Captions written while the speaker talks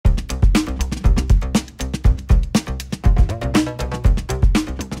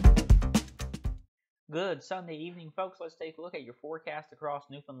Good Sunday evening, folks. Let's take a look at your forecast across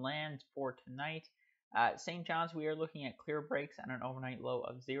Newfoundland for tonight. St. John's, we are looking at clear breaks and an overnight low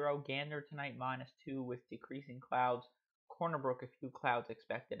of 0. Gander tonight, -2 with decreasing clouds. Corner Brook, a few clouds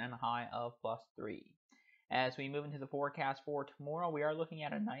expected and a high of +3. As we move into the forecast for tomorrow, we are looking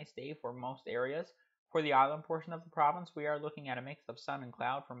at a nice day for most areas. For the island portion of the province, we are looking at a mix of sun and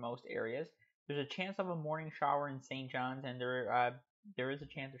cloud for most areas. There's a chance of a morning shower in St. John's, and there is a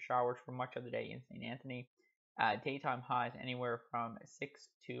chance of showers for much of the day in St. Anthony. Daytime highs anywhere from 6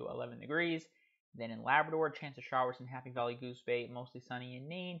 to 11 degrees. Then in Labrador, a chance of showers in Happy Valley, Goose Bay, mostly sunny in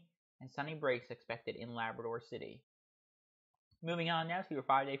Nain, and sunny breaks expected in Labrador City. Moving on now to your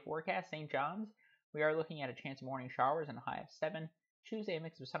 5-day forecast. St. John's, we are looking at a chance of morning showers and a high of 7. Tuesday, a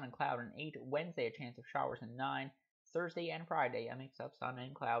mix of sun and cloud and 8. Wednesday, a chance of showers and 9. Thursday and Friday, a mix of sun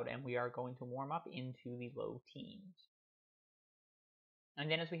and cloud, and we are going to warm up into the low teens. And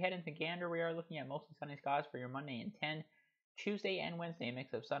then as we head into Gander, we are looking at mostly sunny skies for your Monday and 10. Tuesday and Wednesday, a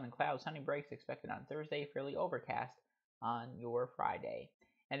mix of sun and clouds. Sunny breaks expected on Thursday, fairly overcast on your Friday.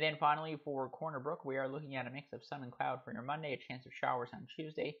 And then finally for Corner Brook, we are looking at a mix of sun and cloud for your Monday, a chance of showers on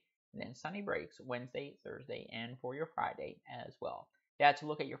Tuesday, and then sunny breaks Wednesday, Thursday, and for your Friday as well. That's a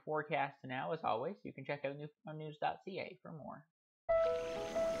look at your forecast now. As always, you can check out newfoundlandnews.ca for more.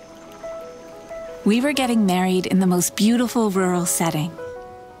 We were getting married in the most beautiful rural setting.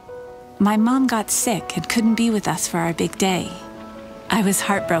 My mom got sick and couldn't be with us for our big day. I was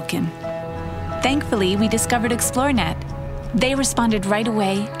heartbroken. Thankfully, we discovered Xplornet. They responded right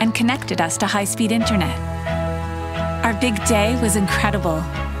away and connected us to high-speed internet. Our big day was incredible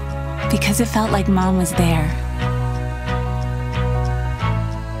because it felt like Mom was there.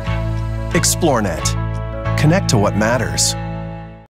 Xplornet. Connect to what matters.